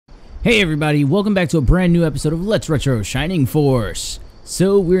Hey everybody, welcome back to a brand new episode of Let's Retro Shining Force.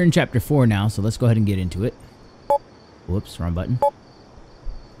 So we're in chapter 4 now, so let's go ahead and get into it. Whoops, wrong button.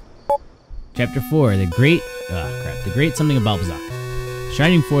 Chapter 4, the great something about Balzac.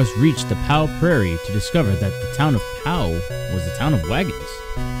 Shining Force reached the Pow Prairie to discover that the town of Pow was the town of wagons.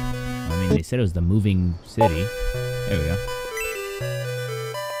 I mean, they said it was the moving city. There we go.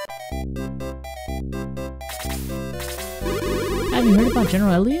 Have you heard about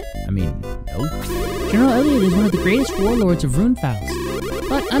General Elliot? I mean, no. General Elliot is one of the greatest warlords of Runefaust.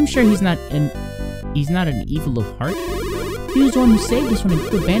 But I'm sure he's not an evil of heart. He was the one who saved us when a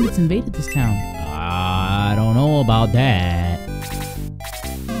group of bandits invaded this town. I don't know about that.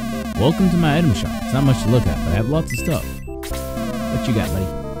 Welcome to my item shop. It's not much to look at, but I have lots of stuff. What you got, buddy?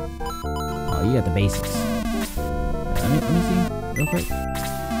 Oh, you got the basics. Let me see, real quick.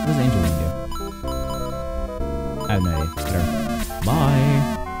 What does Angel Wing do? I have no idea. Whatever.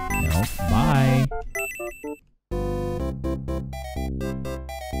 Bye. No, bye.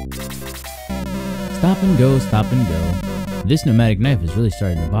 Stop and go, stop and go. This pneumatic knife is really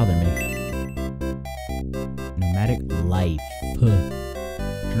starting to bother me. Pneumatic life.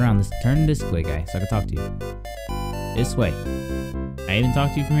 Turn around, turn this way, guy, so I can talk to you. This way. I even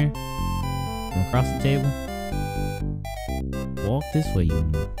talk to you from here? From across the table? Walk this way, you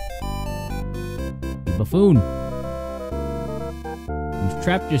buffoon. You've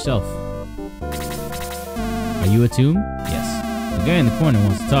trapped yourself. Are you a tomb? Yes. The guy in the corner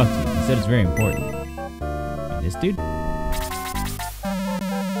wants to talk to you. He said it's very important. And this dude?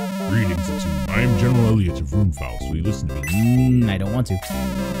 Greetings, Atum. I am General Elliot of Runefaust. Will you listen to me? I don't want to.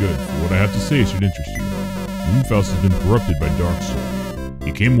 Good, for what I have to say should interest you. Runefaust has been corrupted by Dark Soul.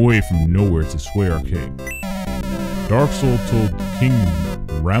 He came away from nowhere to sway our king. Dark Soul told King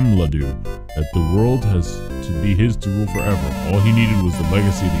Ramladu that the world has to be his to rule forever. All he needed was the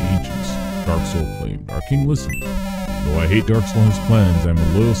legacy of the ancients, Dark Soul claimed. Our king listened. Though I hate Dark Soul and his plans, I am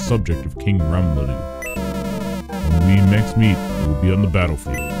a loyal subject of King Ramladu. When we next meet, we will be on the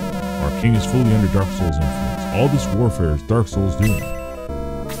battlefield. Our king is fully under Dark Soul's influence. All this warfare is Dark Soul's doing.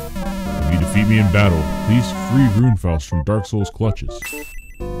 If you defeat me in battle, please free Runefaust from Dark Soul's clutches.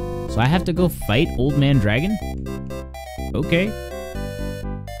 So I have to go fight Old Man Dragon? Okay.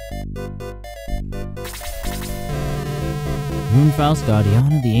 Runefaust,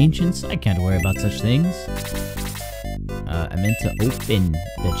 Guardian of the Ancients? I can't worry about such things. I meant to open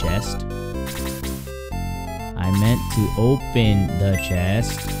the chest.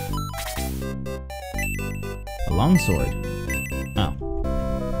 A longsword. Oh.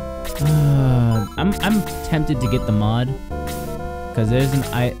 I'm tempted to get the mod. Because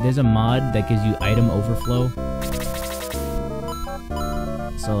there's a mod that gives you item overflow.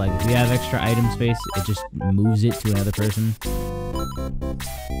 So like if you have extra item space, it just moves it to another person.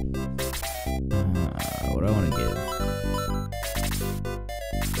 What do I want to give?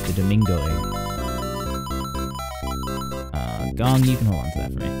 The Domingo egg. Gong, you can hold on to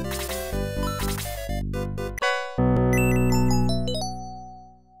that for me.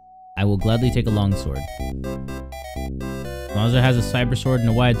 I will gladly take a longsword. As long as it has a cyber sword and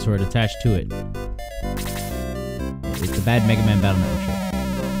a wide sword attached to it. It's a bad Mega Man Battle Network show.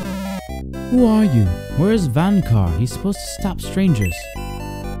 Who are you? Where is Vankar? He's supposed to stop strangers.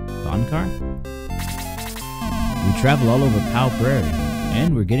 Vankar? We travel all over Pow Prairie,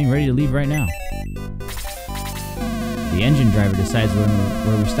 and we're getting ready to leave right now. The engine driver decides where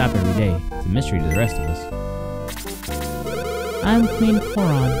we stop every day. It's a mystery to the rest of us. I'm Queen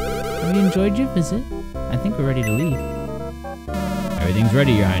Koron. Have you enjoyed your visit? I think we're ready to leave. Everything's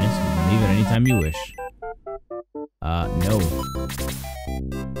ready, Your Highness. You can leave at any time you wish. No.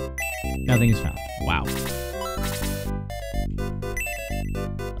 Nothing is found. Wow.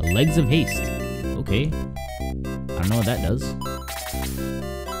 Legs of Haste. Okay. I don't know what that does.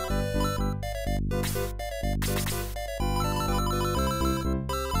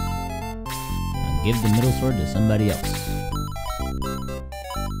 I'll give the middle sword to somebody else.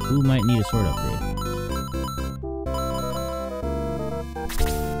 Who might need a sword upgrade?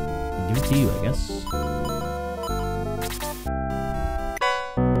 Give it to you, I guess.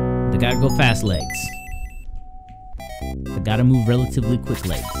 They gotta go fast legs. They gotta move relatively quick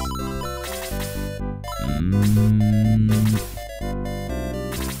legs.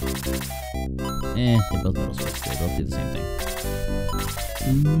 They're both middle swords. They both do the same thing.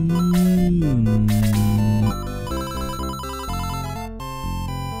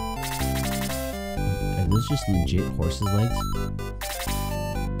 Are those just legit horses' legs?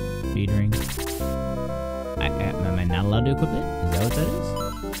 Feed ring. Am I not allowed to equip it? Is that what that is?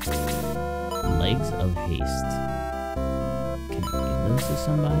 Legs of Haste. Can Give those to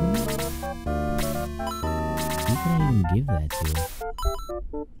somebody? Who can I even give that to?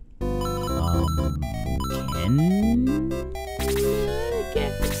 Ken? I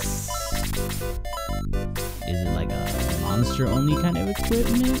guess? Is it like a monster-only kind of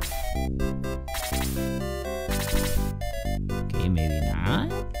equipment? Okay, maybe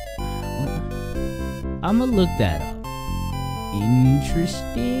not. I'ma look that up.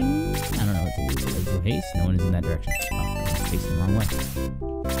 Interesting. I don't know what to do. Let's do haste. No one is in that direction. Oh, I'm facing the wrong way.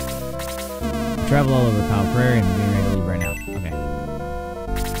 I travel all over Powell Prairie and I'm getting ready to leave right now. Okay.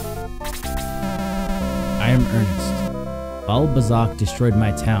 I am Ernest. Balbazak destroyed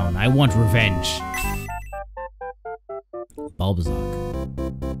my town. I want revenge. Balbazak.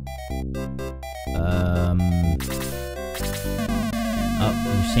 Oh,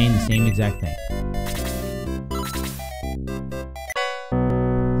 you're saying the same exact thing.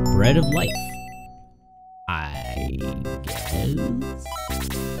 Bread of life. I guess.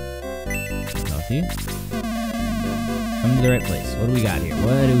 Talk to you. Come to the right place. What do we got here?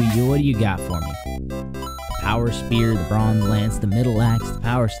 What do you got for me? Power spear, the bronze lance, the middle axe, the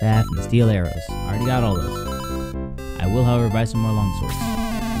power staff, and the steel arrows. I already got all those. I will, however, buy some more longswords.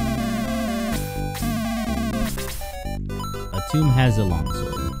 A tomb has a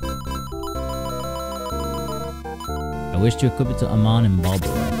longsword. I wish to equip it to Amon and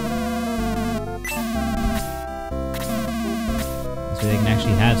Balborough. So they can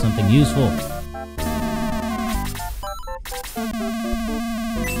actually have something useful.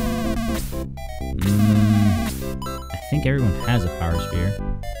 I think everyone has a power spear.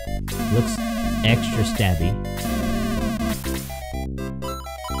 Looks extra stabby.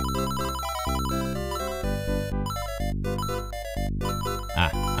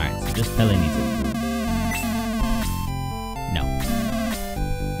 Ah, alright, so just Pele needs it. No.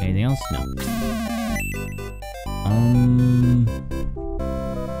 Anything else? No.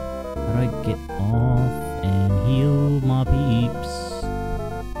 How do I get off and heal my peeps?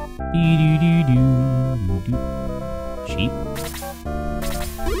 Doo-doo-doo-doo-doo. Sheep.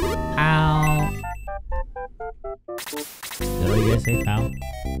 Ow. Is that what you guys say, pal?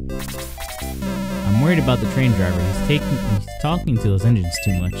 I'm worried about the train driver. He's talking to those engines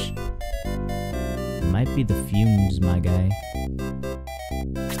too much. It might be the fumes, my guy.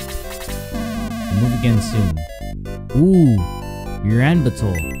 We'll move again soon. Ooh,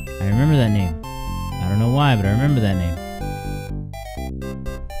 Uranbatol. I remember that name. I don't know why, but I remember that name.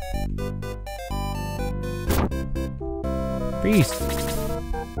 Priest!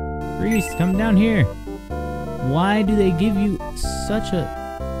 Priest, come down here! Why do they give you such a...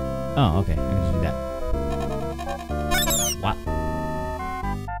 Oh, okay, I can just do that. What?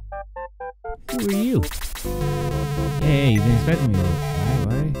 Who are you? Hey, you've been expecting me.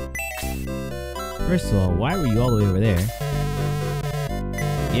 Why? First of all, why were you all the way over there?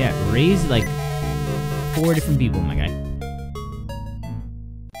 Yeah, raised like 4 different people, my guy.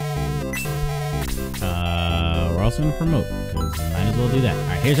 We're also gonna promote, because we might as well do that.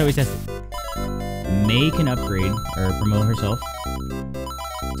 Alright, here's how we test it. May can upgrade, or promote herself.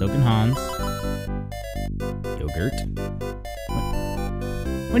 So can Hans. Yogurt.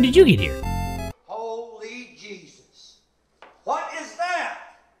 When did you get here? Holy Jesus. What is that?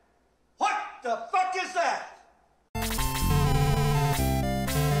 What the fuck is that?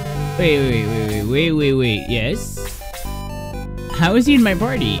 Wait. Yes? How is he in my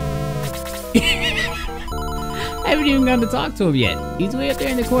party? I haven't even gone to talk to him yet. He's way up there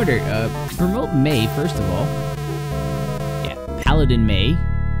in the corner. Promote May, first of all. Yeah, Paladin May.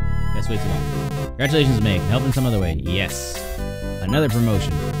 That's way too long. Congratulations, May. Help in some other way. Yes. Another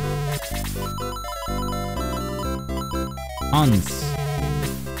promotion. Hans.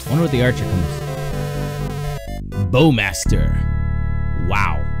 I wonder what the archer comes. Bowmaster.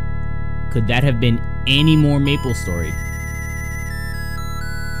 Wow. Could that have been any more Maple Story?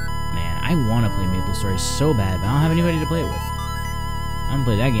 Man, I want to play Maple Story so bad, but I don't have anybody to play it with. I haven't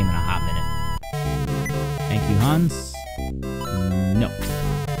played that game in a hot minute. Thank you, Hans. No.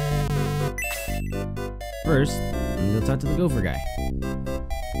 First, let me go talk to the gopher guy.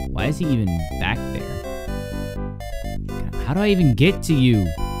 Why is he even back there? How do I even get to you?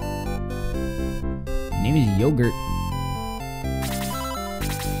 Your name is Yogurt.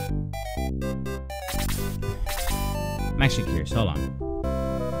 I'm actually curious. Hold on.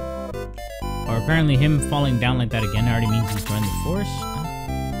 Or apparently him falling down like that again already means he's joined the force.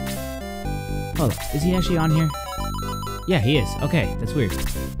 Hold on. Is he actually on here? Yeah, he is. Okay, that's weird.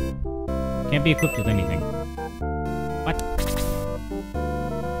 Can't be equipped with anything. What?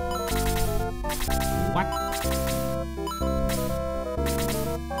 What?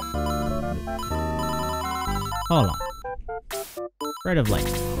 Hold on. Bread of life.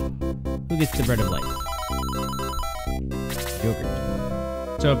 Who gets the bread of life?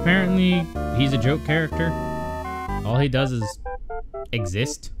 Yogurt. So apparently, he's a joke character. All he does is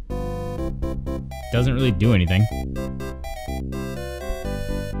exist. Doesn't really do anything.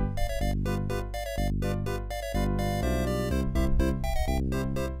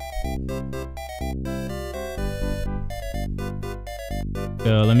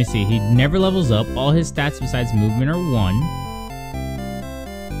 So let me see. He never levels up. All his stats besides movement are 1.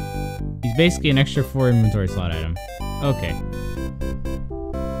 He's basically an extra 4 inventory slot item. Okay.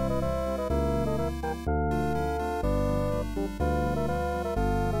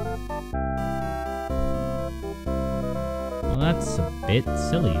 Well, that's a bit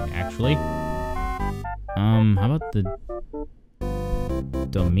silly, actually. How about the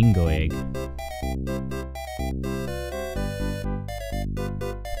Domingo egg?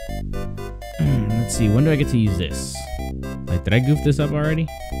 Let's see, when do I get to use this? Like, did I goof this up already?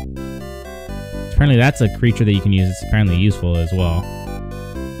 Apparently that's a creature that you can use. It's apparently useful as well.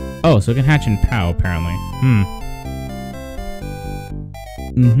 Oh, so it can hatch in POW, apparently.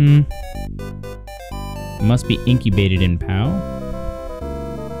 It must be incubated in POW.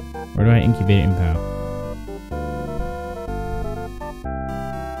 Where do I incubate it in POW?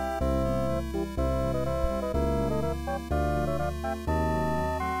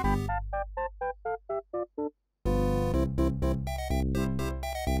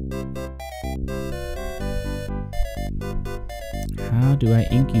 How do I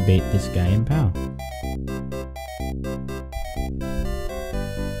incubate this guy in POW?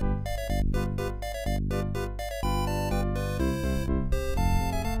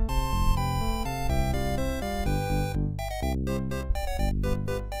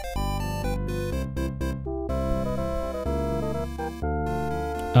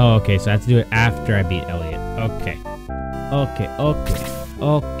 Oh, okay, so I have to do it after I beat Elliot. Okay. Okay.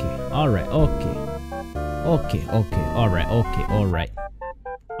 Alright, okay. Okay, alright, alright.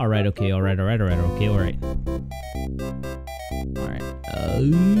 Alright, okay, alright.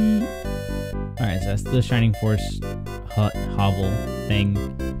 Alright, so that's the Shining Force hut hovel thing.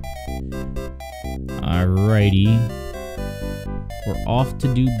 Alrighty. We're off to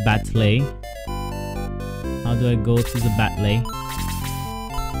do battle. How do I go to the battle?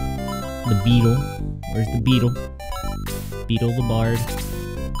 The beetle. Where's the beetle? Beetle the bard.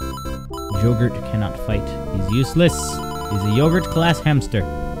 Yogurt cannot fight. He's useless. He's a yogurt class hamster.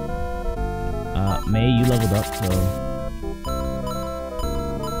 May, you leveled up, so...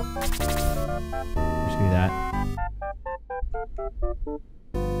 Screw that.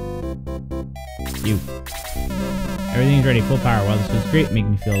 You. Everything's ready, full power. Wow, this was great,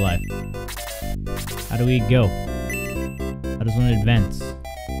 making me feel alive. How do we go? How does one advance?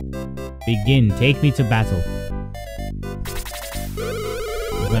 Begin. Take me to battle.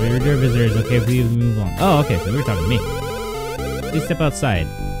 Let me return visitors. Okay, please move on. Oh, okay, so we were talking to me. Please step outside.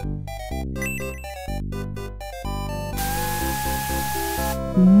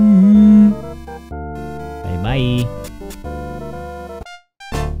 Bye-bye.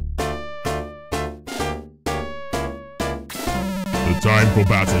 The time for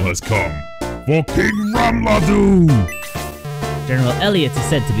battle has come. For King Ramladu! General Elliot is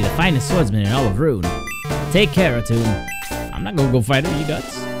said to be the finest swordsman in all of Rune. Take care, Atum. I'm not gonna go fight him, you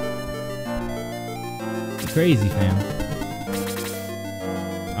guts. You're crazy, fam.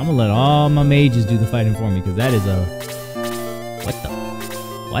 I'm gonna let all my mages do the fighting for me, because that is a... What the...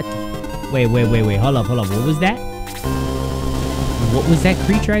 What? Wait. Hold up. What was that? What was that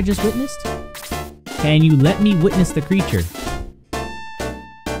creature I just witnessed? Can you let me witness the creature?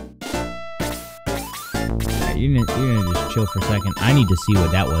 Alright, you're gonna just chill for a second. I need to see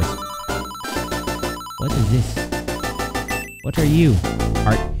what that was. What is this? What are you?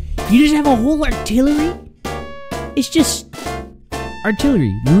 You just have a whole artillery? It's just...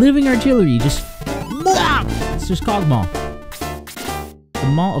 artillery. Living artillery. Just... It's just Cog Maw. The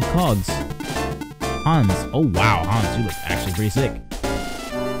Maw of Cogs. Hans. Oh, wow. Hans, you look actually pretty sick.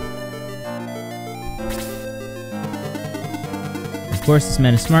 Of course, this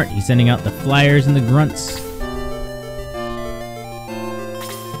man is smart. He's sending out the flyers and the grunts.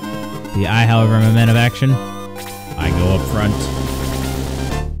 I, however, am a man of action. I go up front.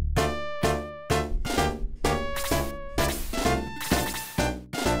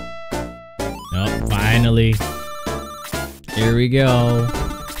 Oh, finally. Here we go.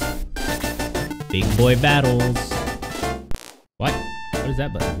 Big boy battles. What? What does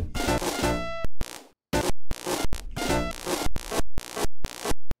that button do?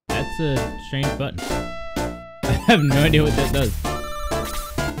 That's a strange button. I have no idea what that does.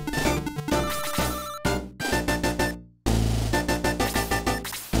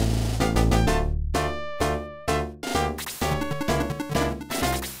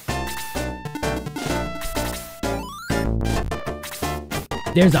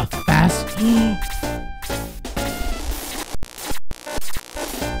 There's a fast...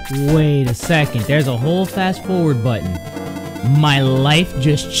 Wait a second. There's a whole fast forward button. My life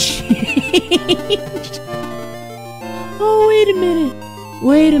just changed. Oh, wait a minute.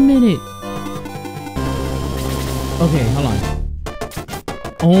 Wait a minute. Okay, hold on.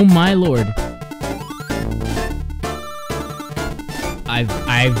 Oh my lord.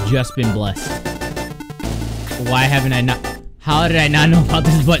 I've just been blessed. Why haven't I not... How did I not know about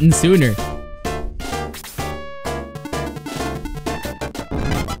this button sooner?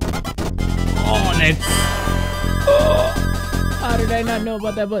 Oh, that's... Oh, how did I not know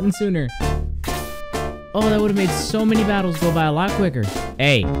about that button sooner? Oh, that would have made so many battles go by a lot quicker.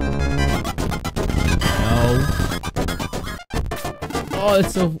 Hey. No. Oh,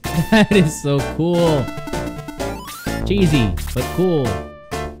 it's so... That is so cool. Cheesy, but cool.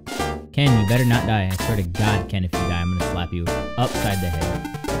 Ken, you better not die. I swear to God, Ken, if you die, I'm gonna slap you upside the head.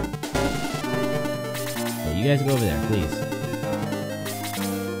 Yeah, you guys go over there, please.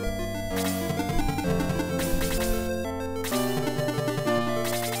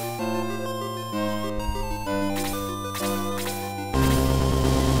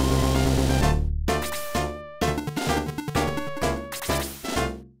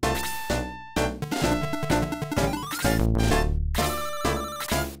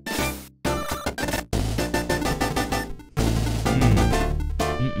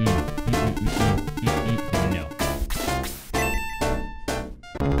 No.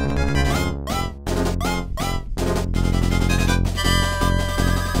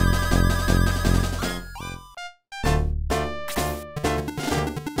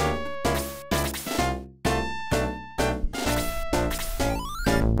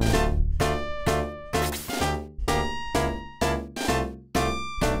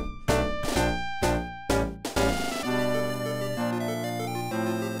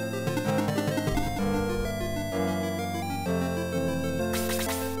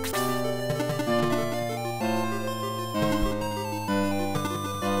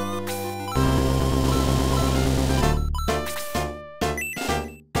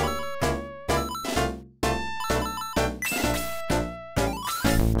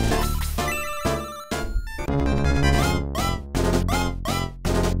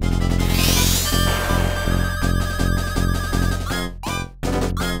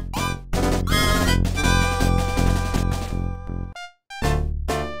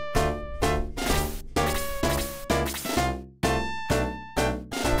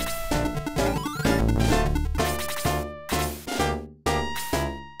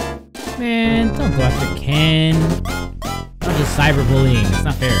 Man, don't go after Ken. Not just cyberbullying. It's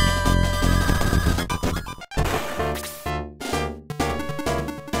not fair.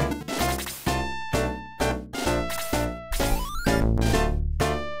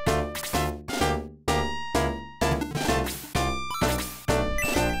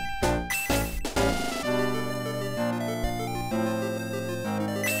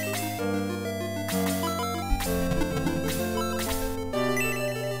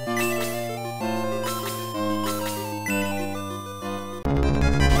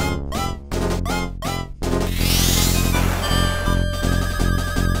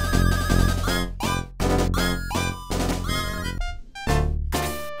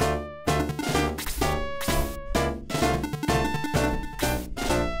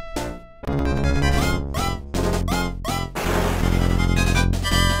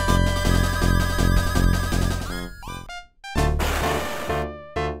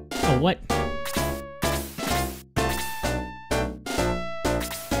 What?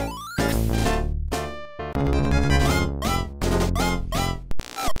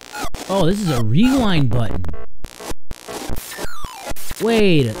 Oh, this is a rewind button.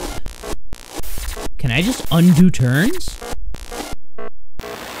 Wait. Can I just undo turns?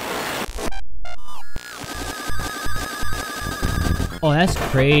 Oh, that's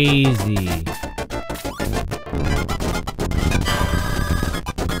crazy.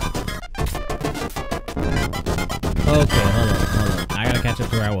 Okay, hold on. I gotta catch up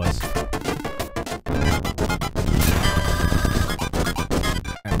to where I was.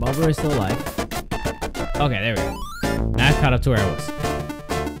 Alright, Bulber is still alive. Okay, there we go. Now I've caught up to where I was.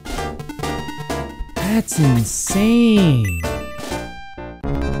 That's insane.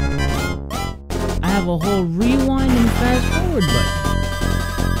 I have a whole rewind and fast forward button.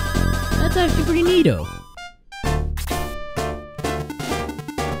 That's actually pretty neato.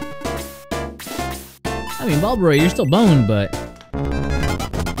 I mean, Bulber, you're still boned, but...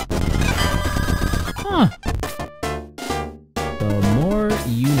 Huh. The more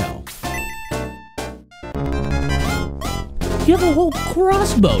you know. You have a whole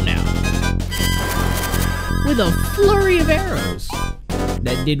crossbow now. With a flurry of arrows.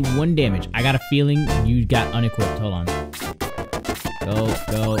 That did 1 damage. I got a feeling you got unequipped. Hold on. Go,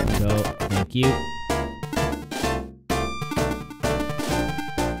 go, go. Thank you.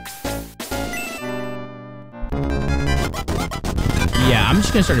 Yeah, I'm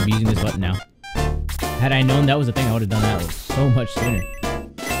just gonna start abusing this button now. Had I known that was a thing, I would have done that so much sooner.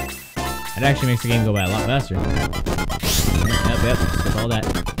 It actually makes the game go by a lot faster. Yep, skip all that.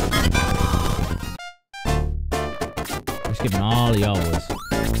 We're skipping all of y'all boys.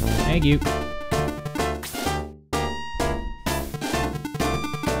 Thank you.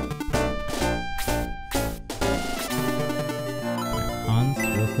 Hans,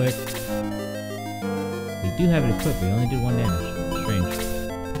 real quick. We do have it equipped, we only did 1 damage. Strange.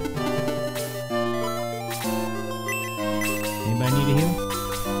 Anybody need a heal?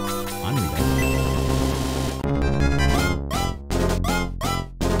 Henri does.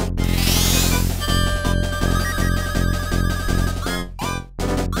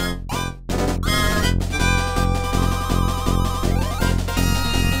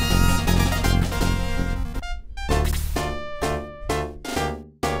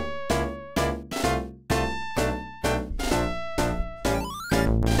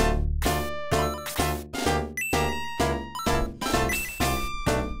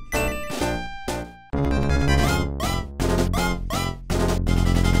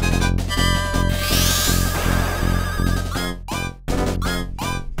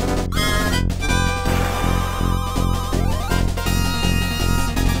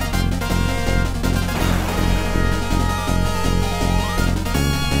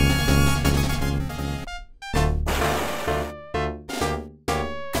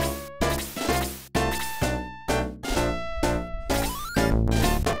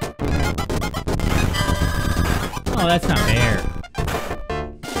 Oh, that's not fair.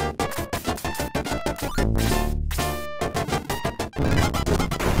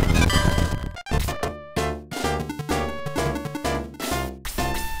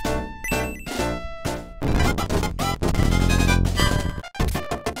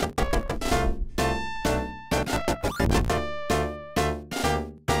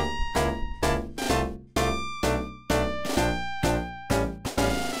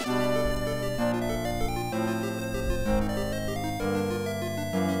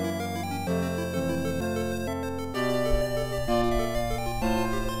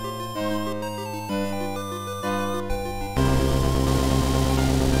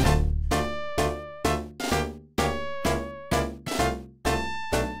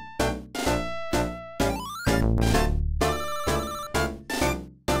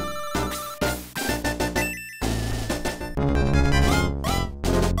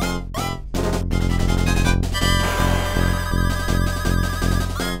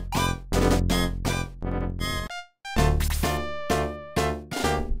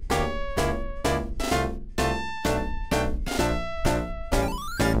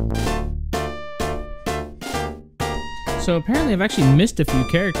 So apparently I've actually missed a few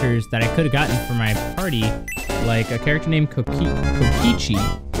characters that I could have gotten for my party, like a character named Kokichi.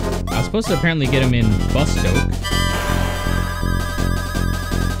 I was supposed to apparently get him in Bustoke.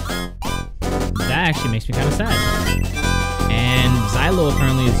 That actually makes me kind of sad. And Xylo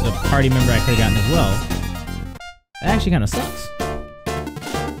apparently is a party member I could have gotten as well. That actually kind of sucks.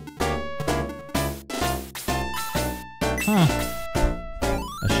 Huh.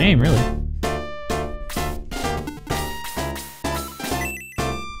 A shame, really.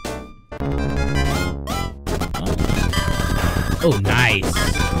 Oh, nice!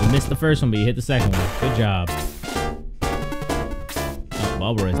 You missed the first one, but you hit the second one. Good job. Oh,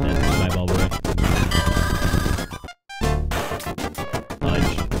 Bulbaroy's dead. Bye, Bulbaroy.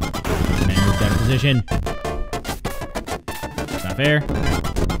 Fudge. Man moved out of position. It's not fair.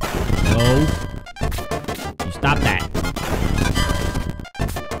 No. You stop that.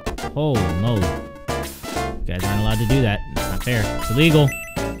 Holy moly. You guys aren't allowed to do that. It's not fair. It's illegal.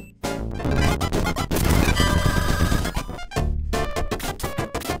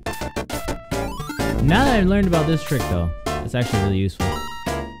 Now that I've learned about this trick, though, it's actually really useful.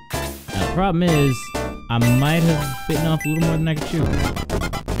 Now, the problem is, I might have bitten off a little more than I could chew.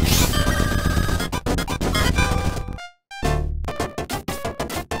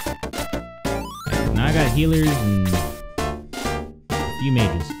 Okay, now I got healers and a few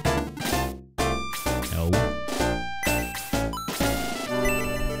mages. No.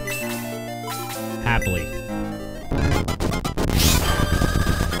 Happily.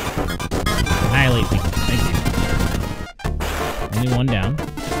 Annihilate me. Thank you. Only one down.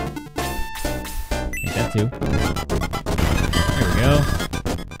 Take that too. go.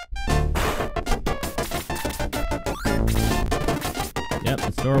 Yep,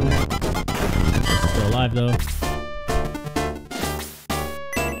 it's adorable. It's still alive though.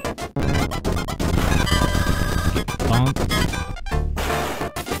 Bonk.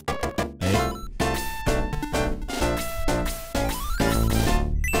 Wait.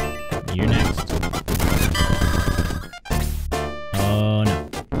 You're next. Oh no.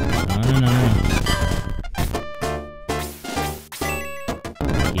 No.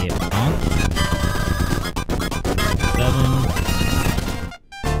 Get bonked. 7.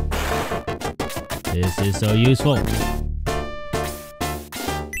 This is so useful.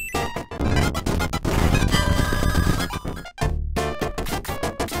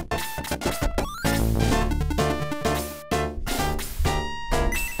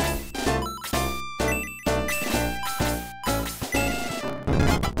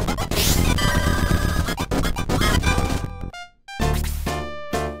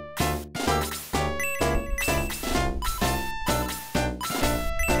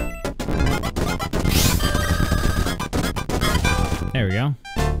 There we go.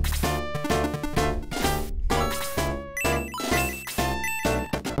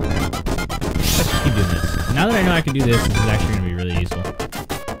 Let's keep doing this. Now that I know I can do this, this is actually going to be really useful.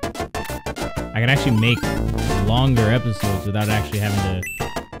 I can actually make longer episodes without actually having to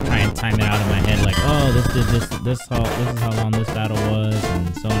try and time it out in my head, like, oh, this did this is how long this battle was,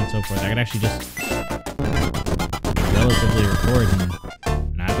 and so on and so forth. I can actually just relatively record and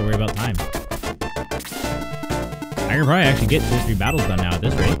not have to worry about time. I can probably actually get 2 or 3 battles done now at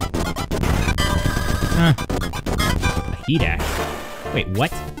this rate. Huh. A heat axe. Wait,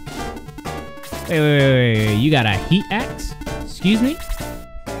 what? Wait. You got a heat axe? Excuse me?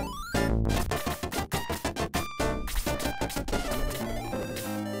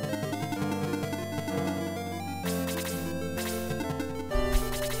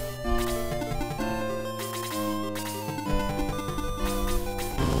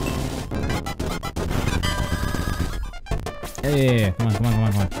 Yeah. Come on.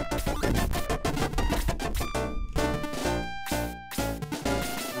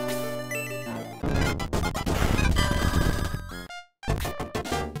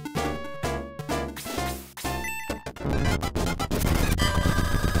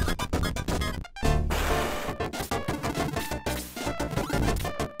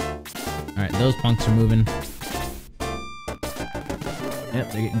 Alright, those punks are moving.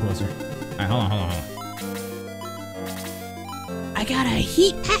 Yep, they're getting closer. Alright, hold on. I got a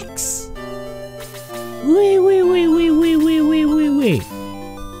heat axe! Wait.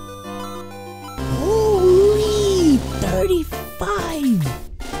 Holy 35!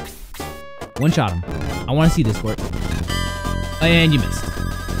 One shot him. I want to see this for it. And you missed.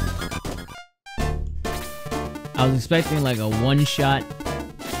 I was expecting like a one shot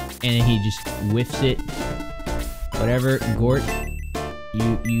and he just whiffs it. Whatever, Gort.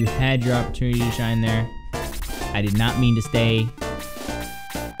 You had your opportunity to shine there. I did not mean to stay.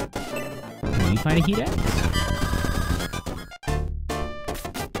 Can you find a heat axe?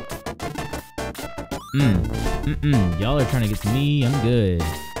 Y'all are trying to get to me. I'm good.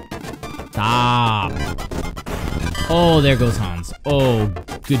 Stop. Oh, there goes Hans. Oh,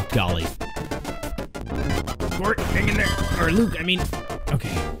 good golly. Gort, hang in there. Or Luke, I mean.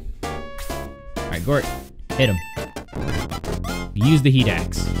 Okay. Alright, Gort. Hit him. Use the heat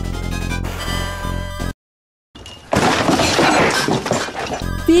axe.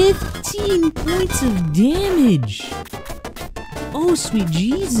 15 points of damage! Oh, sweet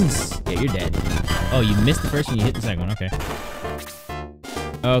Jesus! Yeah, you're dead. Oh, you missed the first one, you hit the second one, okay.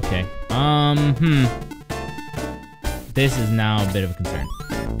 Okay, This is now a bit of a concern.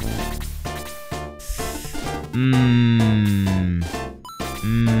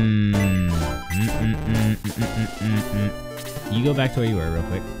 You go back to where you were real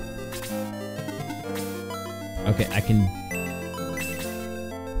quick. Okay, I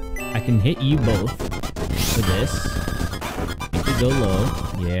can hit you both for this. You could go low.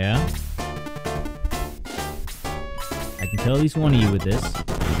 Yeah. I can kill at least one of you with this.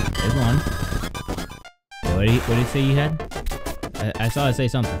 There's one. What did he say you had? I saw it say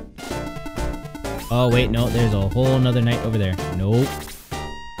something. Oh, wait, no. There's a whole nother knight over there. Nope.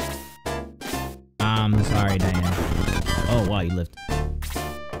 I'm sorry, Diane. Oh, wow, you lived.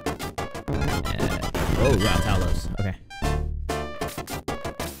 Oh, wow, Talos. Okay.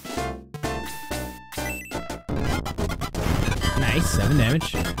 Nice, 7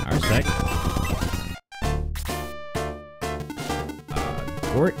 damage. I respect.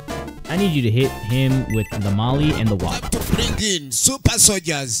 Gort, I need you to hit him with the Molly and the Wop. To bring in super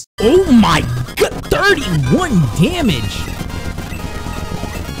soldiers. Oh my god, 31 damage!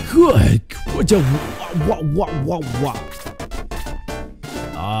 Good. What?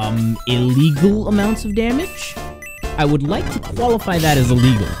 Illegal amounts of damage? I would like to qualify that as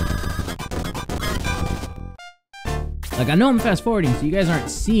illegal. Like, I know I'm fast forwarding, so you guys aren't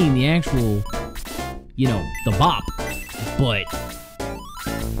seeing the actual, you know, the bop, but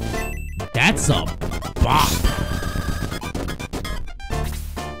that's a bop.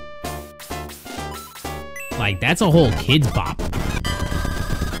 Like, that's a whole kid's bop.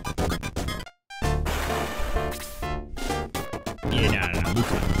 Yeah, no, Luke's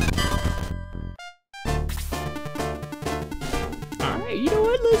fine. Alright, you know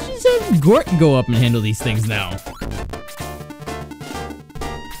what? Let's just have Gort go up and handle these things now.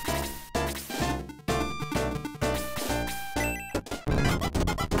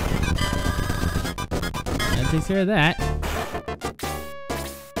 That takes care of that.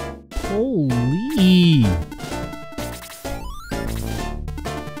 Holy!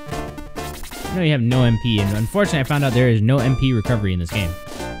 I know you have no MP, and unfortunately I found out there is no MP recovery in this game.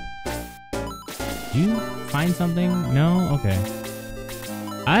 Did you find something? No? Okay.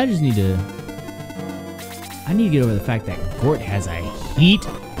 I need to get over the fact that Gort has a heat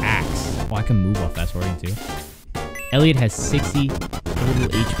axe. Oh, I can move while fast forwarding too. Elliot has 60 total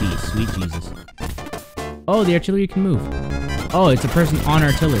HP. Sweet Jesus. Oh, the artillery can move. Oh, it's a person on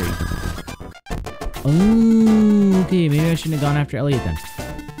artillery. Oh, okay. Maybe I shouldn't have gone after Elliot then.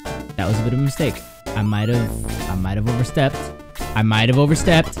 That was a bit of a mistake. I might have overstepped.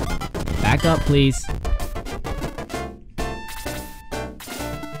 Back up, please.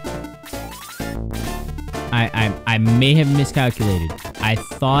 I may have miscalculated. I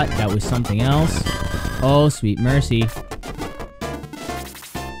thought that was something else. Oh, sweet mercy.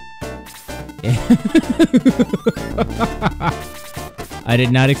 I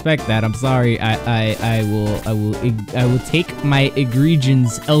did not expect that. I'm sorry. I will take my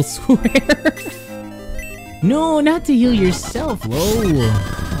egregions elsewhere. No, not to heal yourself. Whoa.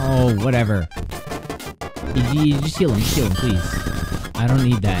 Oh, whatever. You just heal him, please. I don't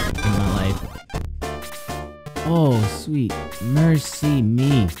need that in my life. Oh, sweet mercy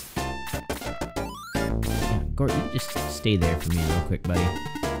me. Yeah, Gort, you can just stay there for me real quick, buddy.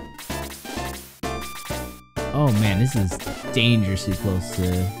 Oh man, this is dangerously close to...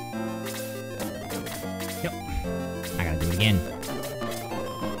 Yep. I gotta do it again.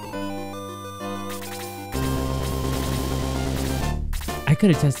 I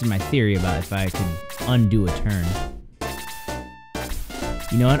could have tested my theory about if I could undo a turn.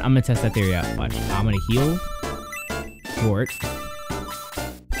 You know what? I'm gonna test that theory out. Watch. I'm gonna heal Gort.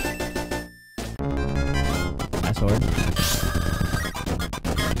 Fast forward.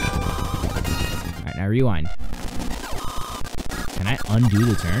 Alright, now rewind. Can I undo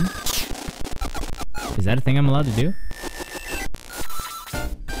the turn? Is that a thing I'm allowed to do?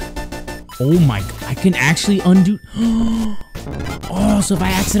 Oh my, I can actually undo. Oh, so if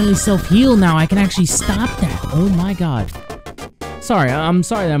I accidentally self-heal now, I can actually stop that. Oh my god. Sorry, I'm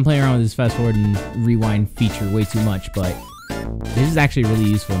sorry that I'm playing around with this fast forward and rewind feature way too much, but this is actually really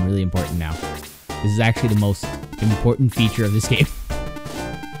useful and really important now. This is actually the most important feature of this game.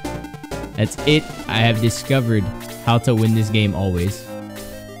 That's it. I have discovered how to win this game always.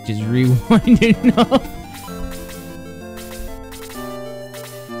 Just rewind enough.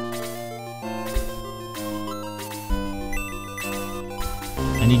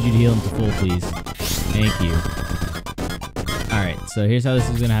 I need you to heal him to full, please. Thank you. Alright, so here's how this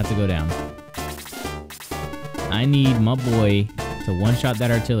is gonna have to go down. I need my boy to one-shot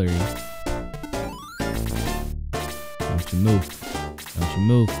that artillery. Don't you move. Don't you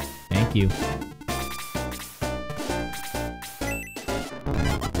move. Thank you.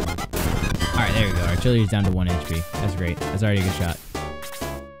 Alright, there we go. Artillery's down to 1 HP. That's great. That's already a good shot.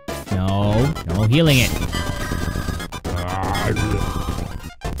 No. No healing it. Alright, hold on.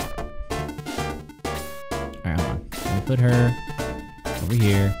 Let me put her over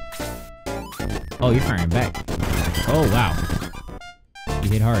here. Oh, you're firing back. Oh, wow. You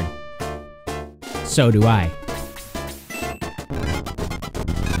hit hard. So do I.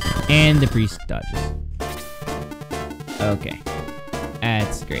 And the priest dodges. Okay.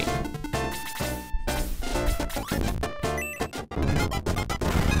 That's great.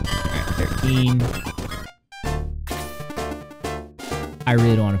 Alright, 13. I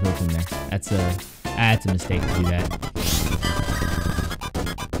really don't want to put him there. That's a mistake to do that.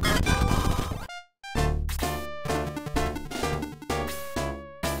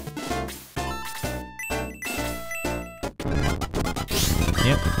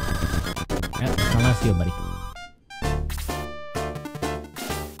 Yep. Yep, that's my last heal, buddy.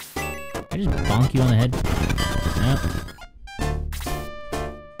 I just bonk you on the head. Yep.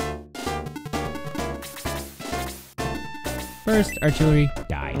 first, artillery,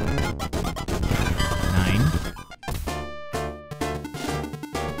 die. 9.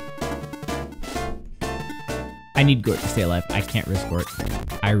 I need Gort to stay alive. I can't risk Gort.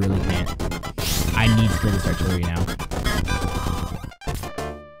 I really can't. I need to kill this artillery now.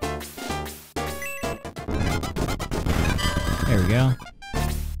 There we go.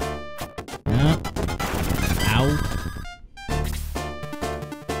 No. Ow.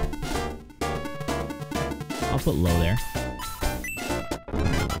 I'll put low there.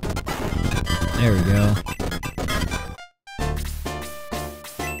 There we go.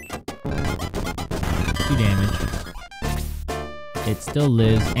 2 damage. It still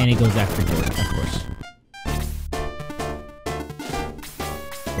lives, and it goes after Gort, of course.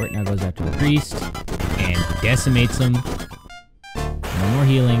 Gort now goes after the priest, and decimates him. No more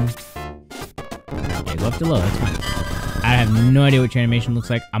healing. Yeah, go up to low, that's fine. I have no idea what your animation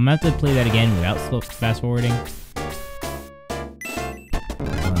looks like. I'm gonna have to play that again without fast forwarding.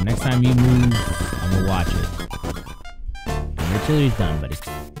 Next time you move, I'm gonna watch it. Your artillery's done, buddy.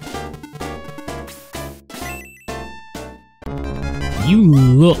 You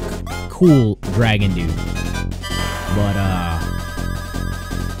look cool, dragon dude. But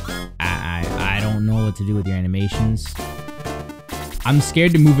I don't know what to do with your animations. I'm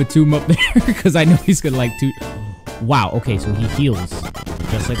scared to move a tomb up there because I know he's gonna like to. Wow. Okay, so he heals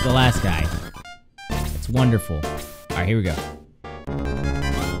just like the last guy. It's wonderful. All right, here we go.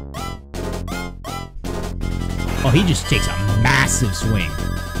 Oh, he just takes a massive swing.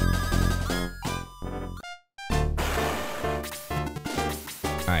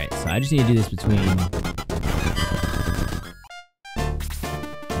 Alright, so I just need to do this between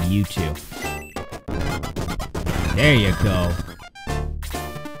you two. There you go.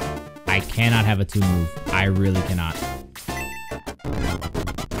 I cannot have a 2 move. I really cannot.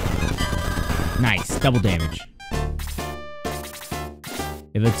 Nice, double damage.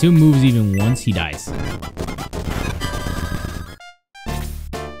 If a 2 moves even once, he dies.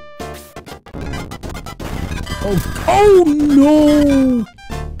 Oh no!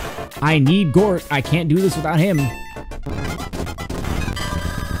 I need Gort. I can't do this without him.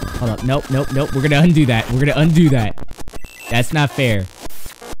 Hold up. Nope, nope, nope. We're gonna undo that. We're gonna undo that. That's not fair.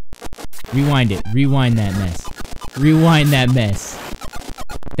 Rewind it. Rewind that mess. Rewind that mess.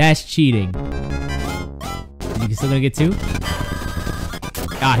 That's cheating. You still gonna get 2?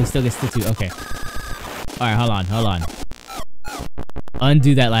 Ah, he still gets the 2. Okay. Alright, hold on, hold on.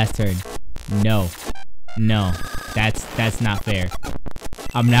 Undo that last turn. No. No. That's not fair.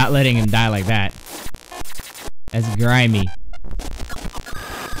 I'm not letting him die like that. That's grimy.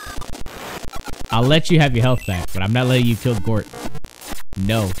 I'll let you have your health back, but I'm not letting you kill Gort.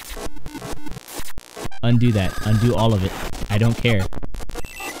 No. Undo that. Undo all of it. I don't care.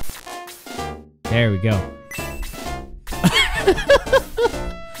 There we go.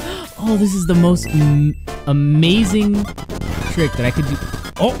 Oh, this is the most amazing trick that I could do.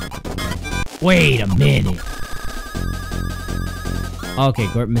 Oh! Wait a minute. Okay,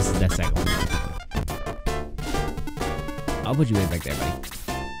 Gort misses that second one. I'll put you way back there, buddy.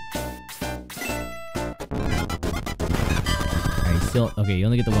 Alright, still... Okay, you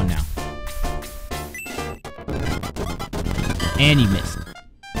only get the 1 now. And you missed.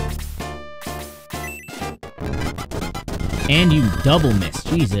 And you double missed.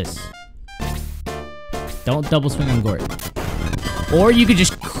 Jesus. Don't double swing on Gort. Or you could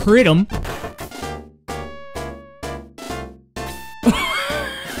just crit him.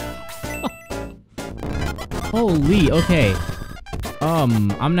 Holy, okay.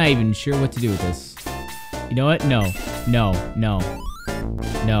 I'm not even sure what to do with this. You know what? No. No. No.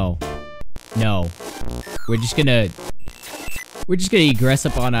 No. No. We're just gonna egress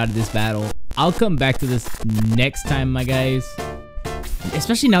up on out of this battle. I'll come back to this next time, my guys.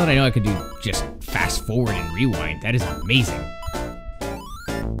 Especially now that I know I could do just fast forward and rewind. That is amazing.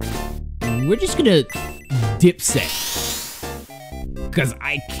 We're just gonna dipset. Because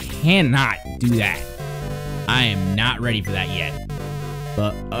I cannot do that. I am not ready for that yet.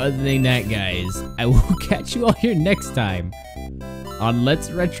 But other than that, guys, I will catch you all here next time on Let's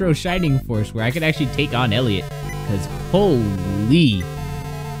Retro Shining Force, where I can actually take on Elliot. Because holy,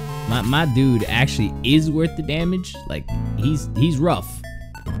 my dude actually is worth the damage. Like, he's rough.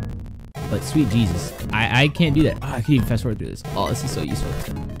 But sweet Jesus, I can't do that. Oh, I can't even fast forward through this. Oh, this is so useful.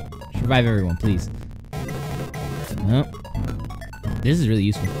 Survive everyone, please. Oh, this is really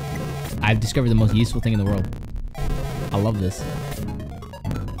useful. I've discovered the most useful thing in the world. I love this.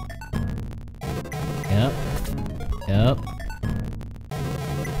 Yep. Yep.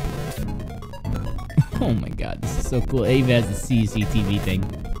 Oh my god, this is so cool. It even has the CCTV thing.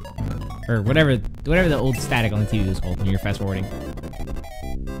 Or whatever whatever the old static on the TV was called when you're fast forwarding.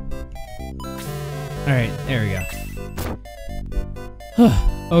 Alright, there we go.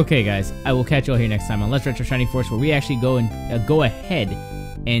 Okay, guys, I will catch you all here next time on Let's Retro Shining Force, where we actually go and go ahead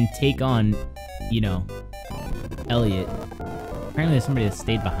and take on, you know, Elliot. Apparently there's somebody that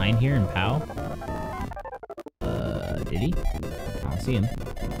stayed behind here in POW. Did he? I don't see him.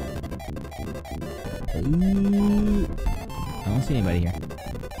 I don't see anybody here.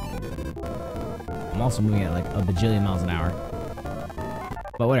 I'm also moving at like a bajillion miles an hour.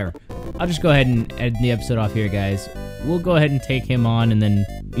 But whatever. I'll just go ahead and end the episode off here, guys. We'll go ahead and take him on, and then,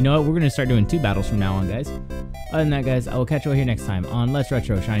 you know what, we're going to start doing 2 battles from now on, guys. Other than that, guys, I will catch you all here next time on Let's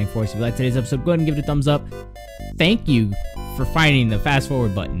Retro Shining Force. If you like today's episode, go ahead and give it a thumbs up. Thank you for finding the fast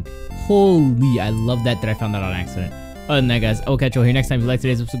forward button. Holy, I love that I found that on accident. Other than that, guys, I will catch you all here next time. If you like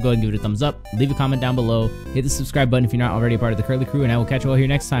today's episode, go ahead and give it a thumbs up. Leave a comment down below. Hit the subscribe button if you're not already a part of the Curly Crew, and I will catch you all here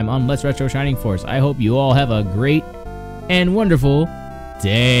next time on Let's Retro Shining Force. I hope you all have a great and wonderful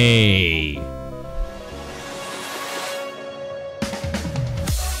day.